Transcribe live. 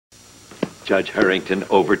Judge Harrington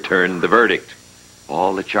overturned the verdict.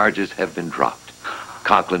 All the charges have been dropped.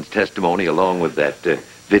 Conklin's testimony, along with that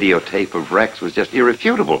videotape of Rex, was just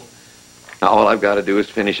irrefutable. Now, all I've got to do is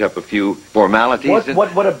finish up a few formalities.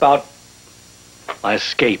 What about my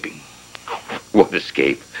escaping? What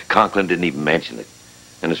escape? Conklin didn't even mention it.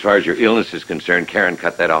 And as far as your illness is concerned, Karen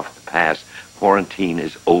cut that off at the pass. Quarantine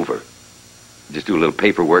is over. Just do a little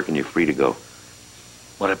paperwork and you're free to go.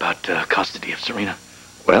 What about custody of Serena?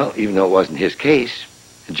 Well, even though it wasn't his case,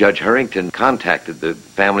 Judge Harrington contacted the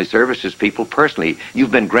family services people personally.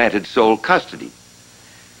 You've been granted sole custody.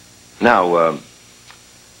 Now,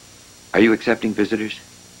 are you accepting visitors?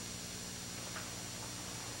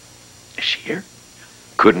 Is she here?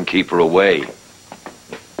 Couldn't keep her away.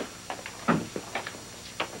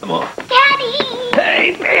 Come on. Daddy!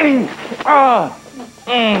 Hey, baby! Oh.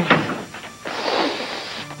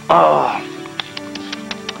 Oh.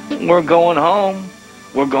 We're going home.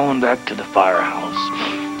 We're going back to the firehouse.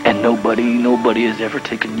 And nobody has ever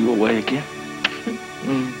taken you away again.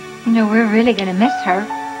 You know, we're really going to miss her.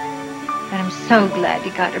 And I'm so glad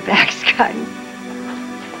you got her back, Scotty.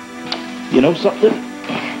 You know something?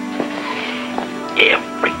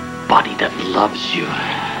 Everybody that loves you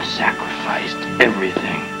sacrificed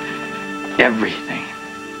everything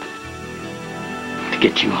to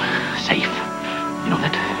get you safe. You know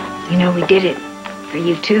that? You know, we did it for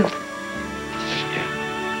you, too.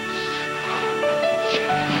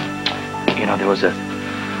 You know, there was a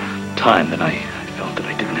time that I felt that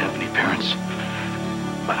I didn't have any parents.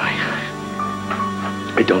 But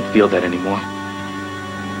I don't feel that anymore.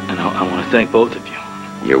 And I want to thank both of you.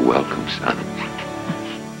 You're welcome, son.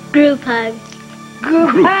 Group hug.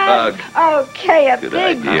 Group hug. Okay, a Good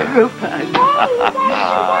big idea. group hug.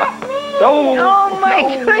 Oh, my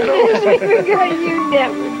goodness. You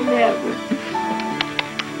never.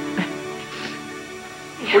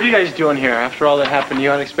 What are you guys doing here? After all that happened, you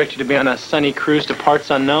unexpected to be on a sunny cruise to parts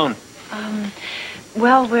unknown.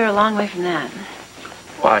 Well, we're a long way from that.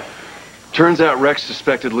 Why? Turns out Rex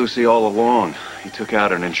suspected Lucy all along. He took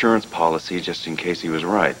out an insurance policy just in case he was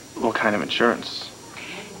right. What kind of insurance?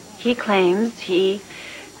 He claims he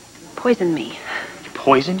poisoned me. He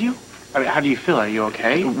poisoned you? I mean, how do you feel? Are you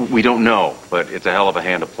okay? We don't know, but it's a hell of a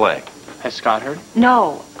hand to play. Has Scott heard?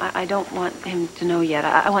 No, I don't want him to know yet.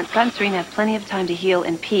 I want Scott and Serena to have plenty of time to heal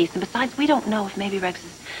in peace. And besides, we don't know if maybe Rex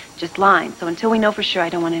is just lying. So until we know for sure, I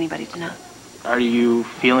don't want anybody to know. Are you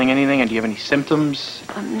feeling anything? And do you have any symptoms?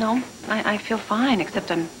 No, I feel fine,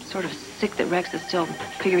 except I'm sort of sick that Rex is still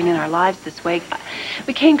figuring in our lives this way.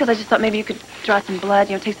 We came because I just thought maybe you could draw some blood,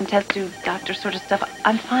 take some tests, do doctor sort of stuff.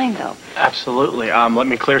 I'm fine, though. Absolutely. Let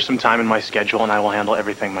me clear some time in my schedule, and I will handle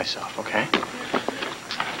everything myself, okay?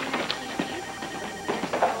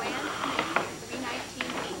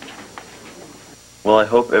 Well, I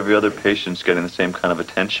hope every other patient's getting the same kind of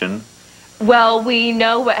attention. Well, we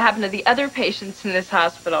know what happened to the other patients in this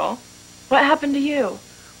hospital. What happened to you?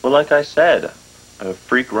 Well, like I said, a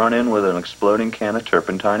freak run-in with an exploding can of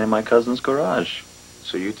turpentine in my cousin's garage.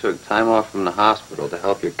 So you took time off from the hospital to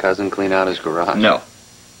help your cousin clean out his garage? No.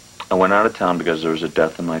 I went out of town because there was a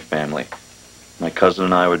death in my family. My cousin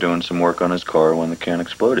and I were doing some work on his car when the can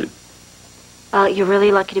exploded. Well, you're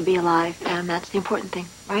really lucky to be alive, and that's the important thing,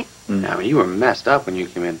 right? I mean, you were messed up when you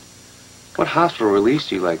came in. What hospital released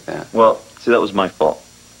you like that? Well, see, that was my fault.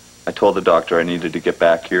 I told the doctor I needed to get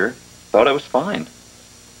back here. Thought I was fine.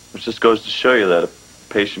 Which just goes to show you that a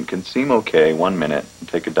patient can seem okay one minute and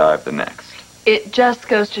take a dive the next. It just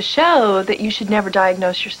goes to show that you should never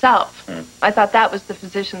diagnose yourself. I thought that was the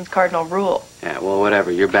physician's cardinal rule. Yeah, well,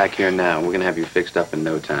 whatever. You're back here now. We're going to have you fixed up in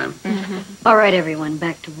no time. All right, everyone,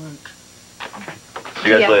 back to work. See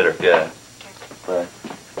you guys later. Yeah. Bye.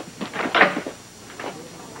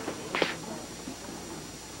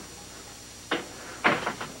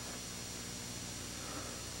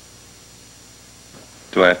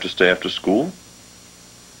 Do I have to stay after school?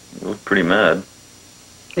 You look pretty mad.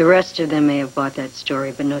 The rest of them may have bought that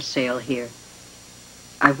story, but no sale here.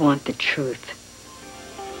 I want the truth.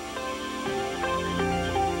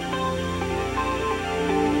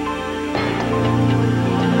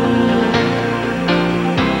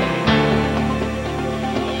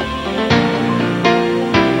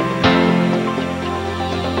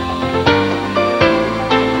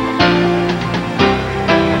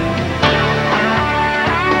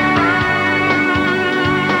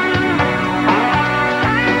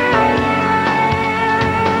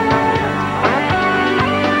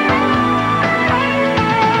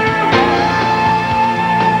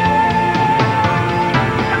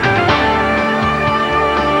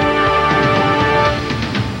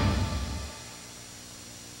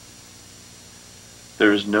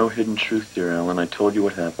 no hidden truth here, Ellen. I told you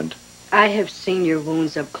what happened. I have seen your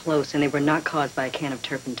wounds up close, and they were not caused by a can of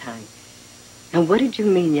turpentine. And what did you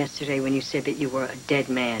mean yesterday when you said that you were a dead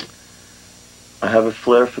man? I have a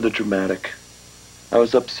flair for the dramatic. I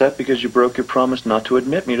was upset because you broke your promise not to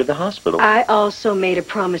admit me to the hospital. I also made a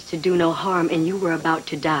promise to do no harm, and you were about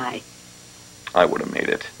to die. I would have made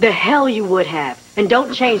it. The hell you would have. And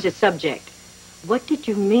don't change the subject. What did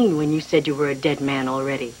you mean when you said you were a dead man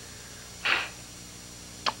already?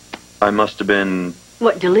 I must have been...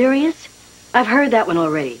 What, delirious? I've heard that one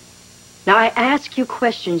already. Now, I asked you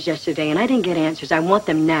questions yesterday, and I didn't get answers. I want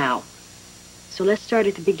them now. So let's start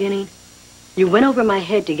at the beginning. You went over my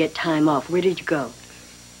head to get time off. Where did you go?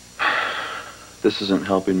 This isn't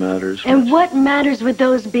helping matters. And what matters would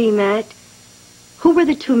those be, Matt? Who were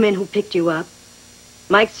the two men who picked you up?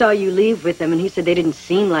 Mike saw you leave with them, and he said they didn't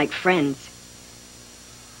seem like friends.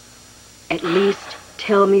 At least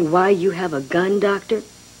tell me why you have a gun, Doctor.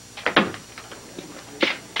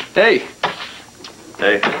 Hey.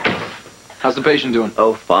 Hey. How's the patient doing?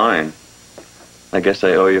 Oh, fine. I guess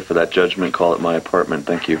I owe you for that judgment call at my apartment.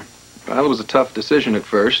 Thank you. Well, it was a tough decision at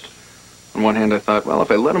first. On one hand, I thought, well, if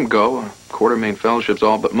I let him go, a Quartermain Fellowship's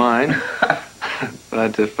all but mine.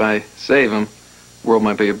 But if I save him, the world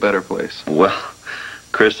might be a better place. Well,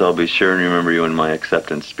 Chris, I'll be sure and remember you in my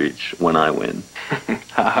acceptance speech when I win.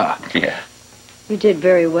 Ha-ha. Yeah. You did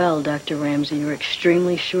very well, Dr. Ramsey. You're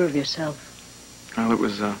extremely sure of yourself. Well, it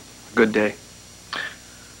was a good day.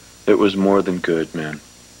 It was more than good, man.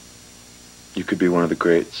 You could be one of the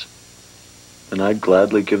greats. And I'd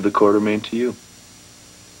gladly give the Quartermain to you.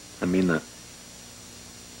 I mean that.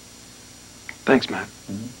 Thanks, man.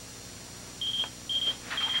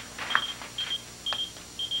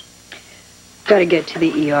 Gotta get to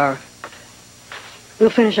the ER.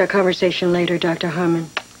 We'll finish our conversation later, Dr. Harmon.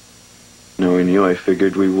 Knowing you, I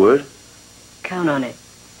figured we would. Count on it.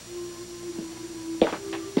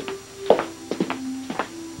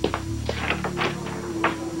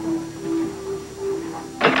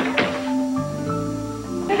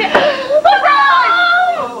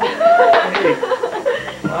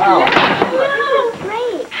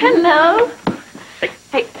 Hello.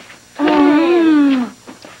 Hey.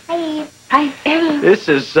 Hi. Hi, Ellen. This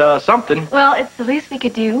is something. Well, it's the least we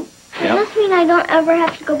could do. Does this mean I don't ever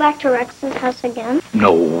have to go back to Rex's house again?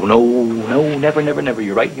 No, never, never, never.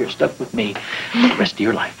 You're right here, stuck with me for the rest of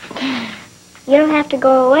your life. You don't have to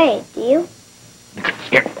go away, do you?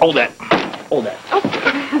 Here, hold that. Hold that.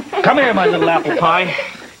 Oh. Come here, my little apple pie.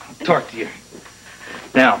 I'll talk to you.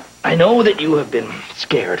 Now, I know that you have been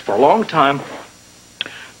scared for a long time,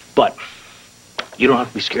 but you don't have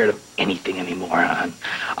to be scared of anything anymore.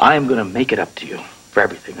 I am going to make it up to you for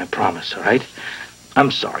everything, I promise, all right?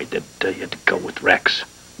 I'm sorry that you had to go with Rex,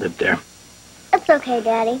 live there. It's okay,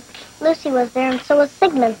 Daddy. Lucy was there and so was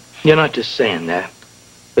Sigmund. You're not just saying that,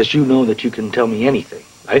 because you know that you can tell me anything,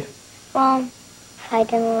 right? Well, I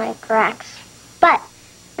didn't like Rex. But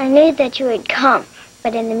I knew that you would come.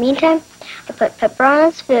 But in the meantime, I put pepper on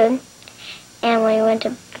his food, and when he went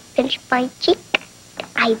to pinch my cheek,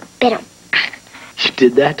 I bit him. You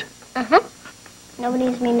did that? Uh-huh.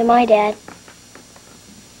 Nobody's mean to my dad.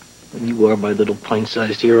 You are my little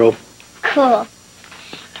pint-sized hero. Cool.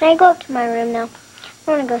 Can I go up to my room now?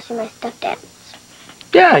 I want to go see my stuffed animals.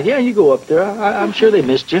 Yeah, you go up there. I'm sure they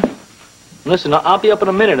missed you. Listen, I'll be up in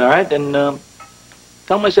a minute, all right? And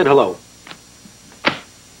tell them I said hello.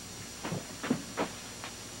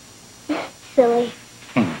 Silly.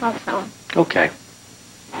 I'll tell him. Okay.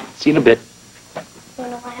 See you in a bit. See you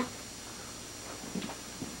in a while.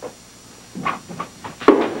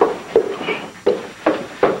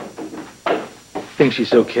 I think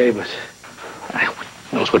she's okay, but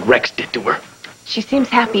who knows what Rex did to her. She seems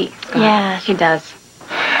happy. Yeah, she does.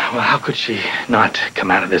 Well, how could she not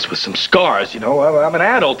come out of this with some scars, you know? I'm an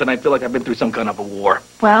adult, and I feel like I've been through some kind of a war.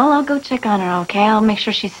 Well, I'll go check on her, okay? I'll make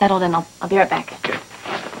sure she's settled, and I'll be right back. Okay.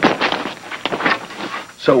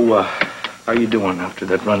 So, how are you doing after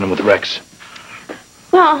that run-in with Rex?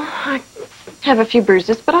 Well, I have a few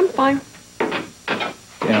bruises, but I'm fine.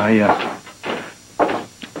 Yeah,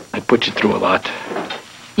 I put you through a lot.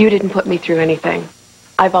 You didn't put me through anything.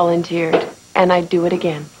 I volunteered, and I'd do it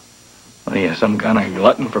again. Well, yeah, some kind of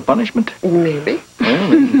glutton for punishment? Maybe. Well,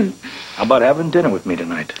 then, how about having dinner with me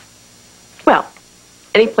tonight? Well,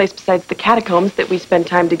 any place besides the catacombs that we spend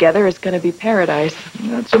time together is going to be paradise.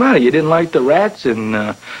 What's the matter? You didn't like the rats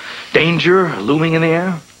and danger looming in the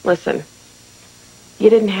air? Listen, you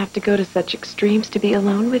didn't have to go to such extremes to be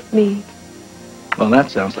alone with me. Well,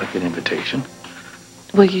 that sounds like an invitation.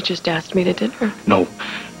 Well, you just asked me to dinner. No,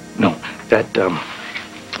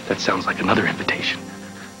 that sounds like another invitation.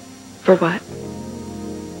 For what?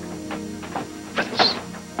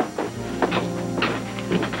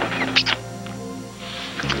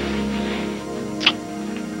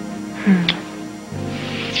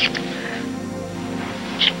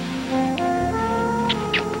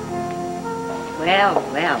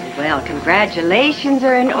 Well, congratulations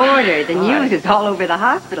are in order. The news is all over the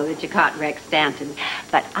hospital that you caught Rex Stanton.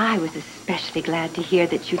 But I was especially glad to hear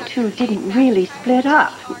that you two didn't really split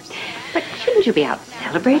up. But shouldn't you be out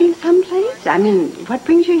celebrating someplace? I mean, what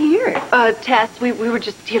brings you here? Tests. We were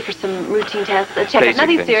just here for some routine tests. Check Basic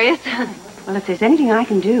Nothing things. serious. Well, if there's anything I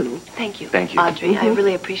can do. Thank you. Thank you. Audrey, I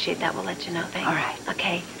really appreciate that. We'll let you know. Thanks. All right.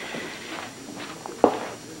 Okay.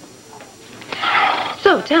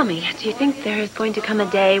 So, tell me, do you think there is going to come a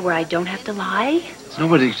day where I don't have to lie? It's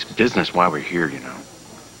nobody's business why we're here, you know.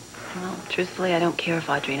 Well, truthfully, I don't care if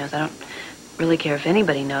Audrey knows. I don't really care if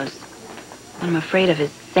anybody knows. What I'm afraid of is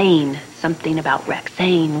saying something about Rex,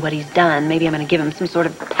 saying what he's done. Maybe I'm going to give him some sort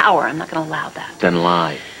of power. I'm not going to allow that. Then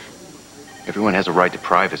lie. Everyone has a right to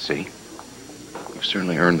privacy. You've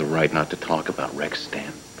certainly earned the right not to talk about Rex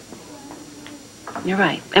Stanton. You're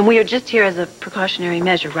right. And we are just here as a precautionary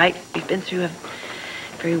measure, right? We've been through a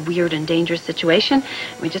very weird and dangerous situation.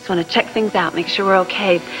 We just want to check things out, make sure we're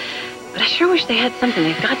okay. But I sure wish they had something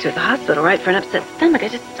they've got to at the hospital, right, for an upset stomach. I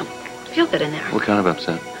just don't feel good in there. What kind of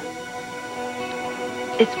upset?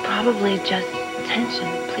 It's probably just tension.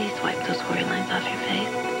 Please wipe those worry lines off your face.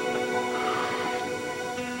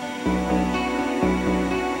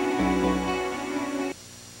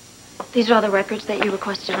 These are all the records that you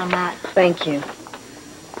requested on that. Thank you.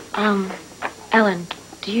 Ellen,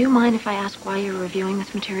 do you mind if I ask why you're reviewing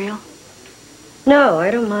this material? No,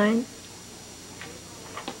 I don't mind.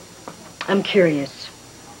 I'm curious.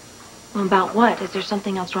 Well, about what? Is there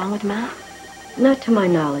something else wrong with Matt? Not to my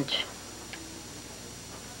knowledge.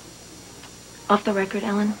 Off the record,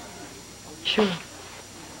 Ellen? Sure.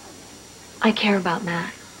 I care about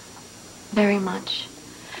Matt. Very much.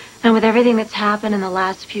 And with everything that's happened in the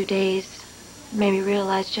last few days, it made me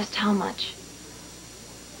realize just how much.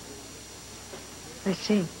 I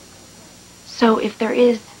see. So if there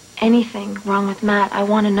is anything wrong with Matt, I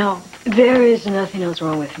want to know. There is nothing else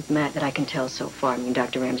wrong with Matt that I can tell so far. I mean,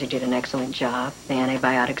 Dr. Ramsey did an excellent job. The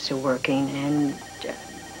antibiotics are working, and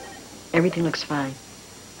everything looks fine.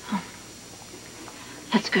 Oh.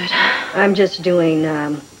 That's good. I'm just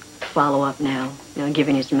doing follow-up now. You know,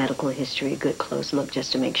 giving his medical history a good close look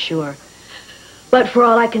just to make sure. But for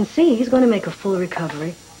all I can see, he's going to make a full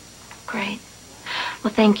recovery. Great.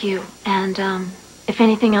 Well, thank you. And if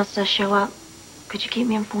anything else does show up, could you keep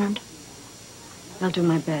me informed? I'll do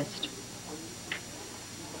my best.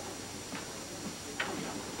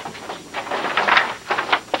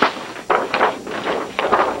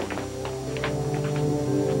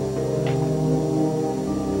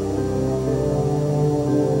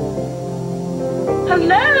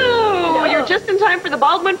 Hello! You're just in time for the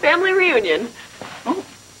Baldwin family reunion.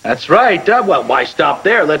 That's right. Well, why stop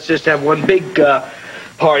there? Let's just have one big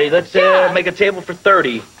party. Let's make a table for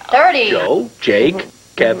 30. 30? Joe, Jake,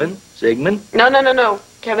 Kevin, Sigmund. No.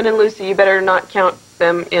 Kevin and Lucy, you better not count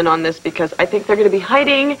them in on this because I think they're going to be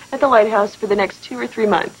hiding at the lighthouse for the next 2 or 3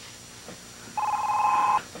 months.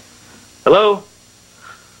 Hello?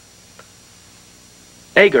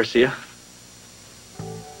 Hey, Garcia.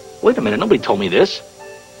 Wait a minute. Nobody told me this.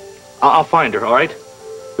 I'll find her, all right?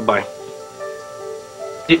 Goodbye.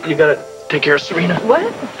 You gotta take care of Serena.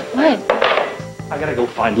 What? What? I gotta go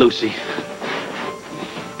find Lucy.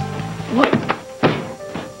 What?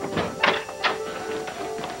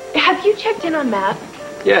 Have you checked in on Matt?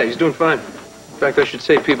 Yeah, he's doing fine. In fact, I should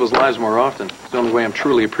save people's lives more often. It's the only way I'm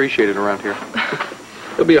truly appreciated around here.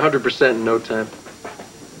 He'll be 100% in no time.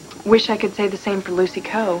 Wish I could say the same for Lucy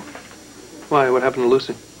Coe. Why? What happened to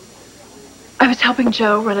Lucy? I was helping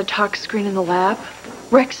Joe run a tox screen in the lab.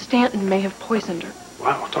 Rex Stanton may have poisoned her.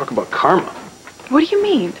 Wow, talk about karma. What do you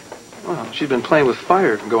mean? Well, she's been playing with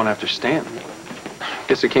fire and going after Stanton.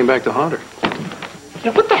 Guess it came back to haunt her.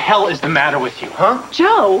 Now, what the hell is the matter with you, huh?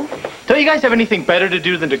 Joe? Don't you guys have anything better to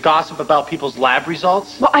do than to gossip about people's lab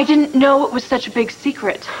results? Well, I didn't know it was such a big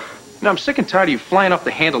secret. No, I'm sick and tired of you flying off the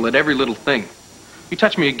handle at every little thing. You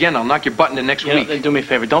touch me again, I'll knock your butt into next week. Then do me a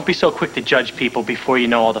favor. Don't be so quick to judge people before you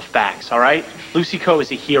know all the facts, all right? Lucy Coe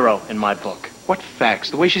is a hero in my book. What facts?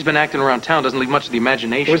 The way she's been acting around town doesn't leave much to the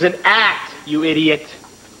imagination. It was an act, you idiot.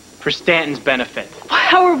 For Stanton's benefit.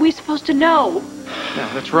 How are we supposed to know?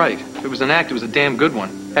 Yeah, that's right. If it was an act, it was a damn good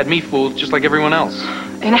one. Had me fooled just like everyone else.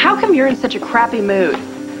 And how come you're in such a crappy mood?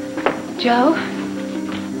 Joe?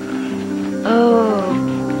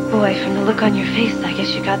 Oh, boy, from the look on your face, I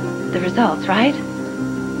guess you got the results, right?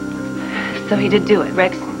 So he did do it.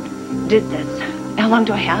 Rex did this. How long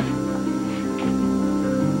do I have?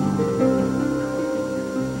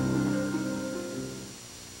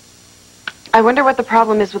 I wonder what the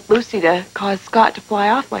problem is with Lucy to cause Scott to fly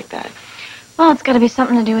off like that. Well, it's got to be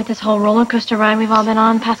something to do with this whole roller coaster ride we've all been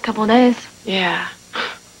on the past couple of days. Yeah.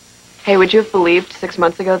 Hey, would you have believed 6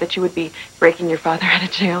 months ago that you would be breaking your father out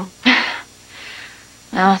of jail?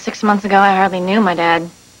 Well, 6 months ago, I hardly knew my dad.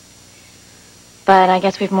 But I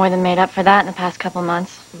guess we've more than made up for that in the past couple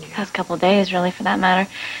months. Yeah. Past couple days, really, for that matter.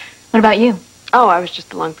 What about you? Oh, I was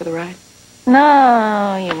just along for the ride.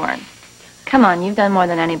 No, you weren't. Come on, you've done more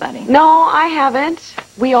than anybody. No, I haven't.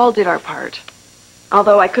 We all did our part.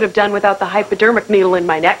 Although I could have done without the hypodermic needle in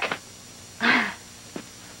my neck.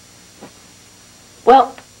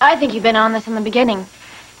 Well, I think you've been on this in the beginning.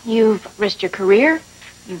 You've risked your career.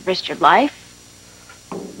 You've risked your life.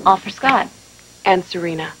 All for Scott. And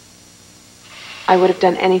Serena. I would have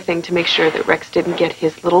done anything to make sure that Rex didn't get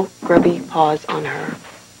his little grubby paws on her.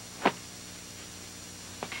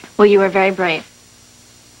 Well, you were very brave.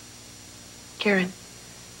 Karen.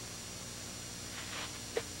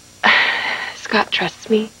 Scott trusts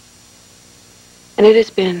me. And it has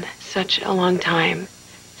been such a long time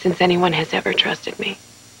since anyone has ever trusted me.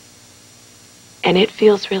 And it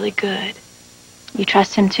feels really good. You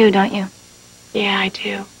trust him too, don't you? Yeah, I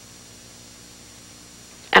do.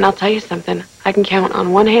 And I'll tell you something. I can count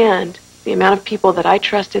on one hand the amount of people that I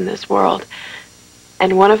trust in this world.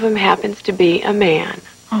 And one of them happens to be a man.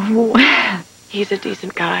 Oh, he's a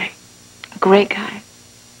decent guy. A great guy.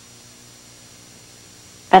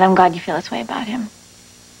 But I'm glad you feel this way about him.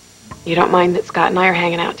 You don't mind that Scott and I are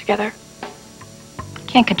hanging out together?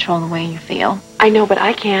 Can't control the way you feel. I know, but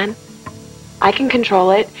I can. I can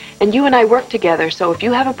control it. And you and I work together, so if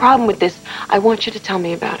you have a problem with this, I want you to tell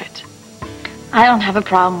me about it. I don't have a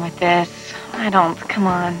problem with this. I don't. Come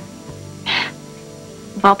on.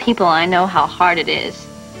 Of all people, I know how hard it is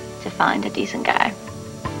to find a decent guy.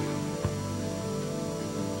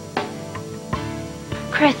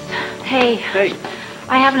 Chris, hey. Hey.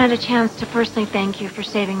 I haven't had a chance to personally thank you for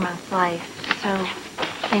saving my life, so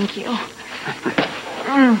thank you.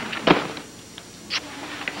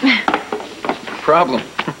 Problem.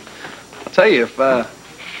 I'll tell you, if I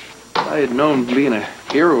had known being a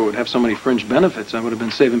hero would have so many fringe benefits, I would have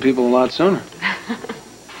been saving people a lot sooner.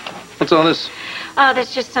 What's all this? Oh,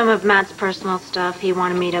 that's just some of Matt's personal stuff. He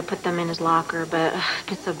wanted me to put them in his locker, but I've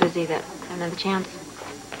been so busy that I haven't had the chance.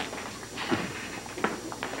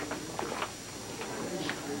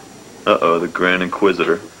 Uh-oh, the Grand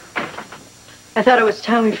Inquisitor. I thought it was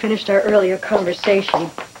time we finished our earlier conversation.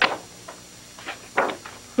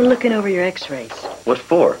 We're looking over your x-rays. What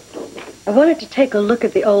for? I wanted to take a look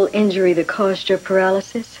at the old injury that caused your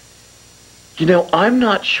paralysis. You know, I'm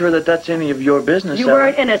not sure that that's any of your business. You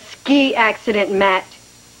weren't in a ski accident, Matt.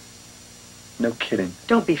 No kidding.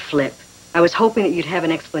 Don't be flip. I was hoping that you'd have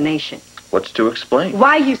an explanation. What's to explain?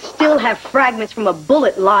 Why you still have fragments from a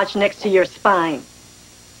bullet lodged next to your spine.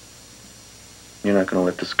 You're not going to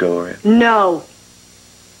let this go, are you? No.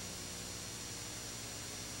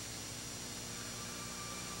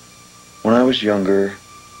 When I was younger,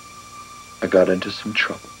 I got into some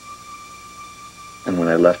trouble. And when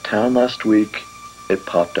I left town last week, it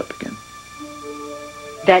popped up again.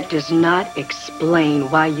 That does not explain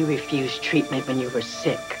why you refused treatment when you were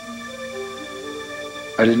sick.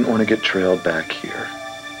 I didn't want to get trailed back here.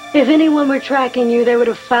 If anyone were tracking you, they would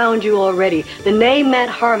have found you already. The name Matt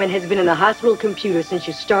Harmon has been in the hospital computer since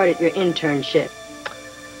you started your internship.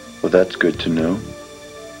 Well, that's good to know.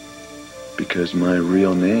 Because my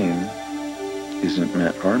real name isn't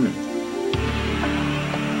Matt Harmon.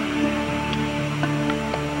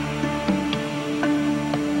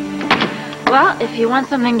 Well, if you want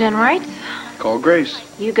something done right, Call Grace.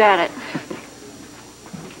 you got it.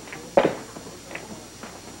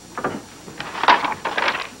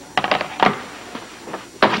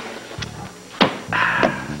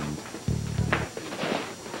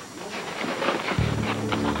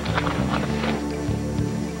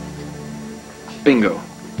 Bingo.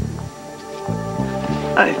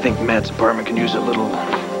 I think Matt's apartment can use a little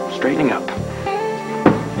straightening up.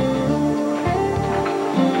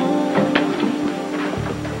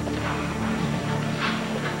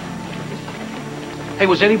 Hey,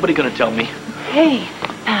 was anybody going to tell me? Hey,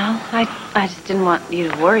 Al, I just didn't want you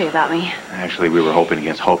to worry about me. Actually, we were hoping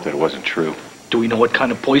against hope that it wasn't true. Do we know what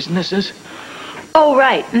kind of poison this is? Oh,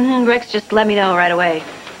 right. Rex just let me know right away.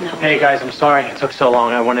 No. Hey, guys, I'm sorry it took so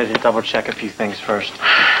long. I wanted to double-check a few things first.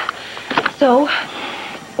 So,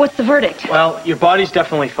 what's the verdict? Well, your body's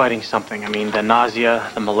definitely fighting something. I mean, the nausea,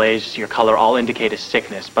 the malaise, your color all indicate a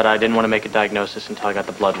sickness, but I didn't want to make a diagnosis until I got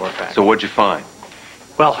the blood work back. So what'd you find?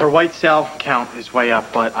 Well, her white cell count is way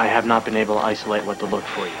up, but I have not been able to isolate what to look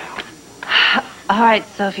for yet. All right,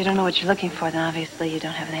 so if you don't know what you're looking for, then obviously you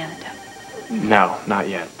don't have an antidote. No, not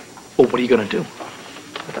yet. Well, what are you going to do?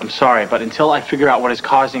 I'm sorry, but until I figure out what is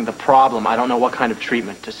causing the problem, I don't know what kind of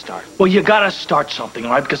treatment to start. Well, you gotta start something,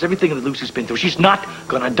 all right? Because everything that Lucy's been through, she's not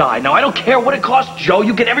gonna die. Now, I don't care what it costs, Joe.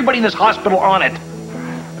 You get everybody in this hospital on it.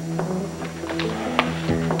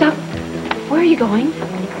 Doc, where are you going?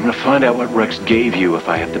 I'm gonna find out what Rex gave you if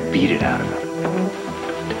I have to beat it out of him.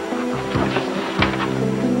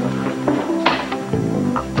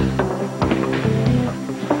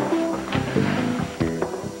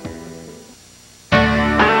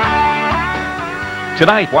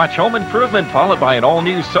 Tonight, watch Home Improvement followed by an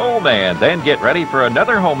all-new Soul Man. Then get ready for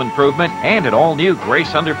another Home Improvement and an all-new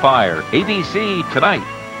Grace Under Fire. ABC tonight.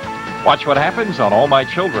 Watch what happens on All My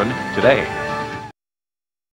Children today.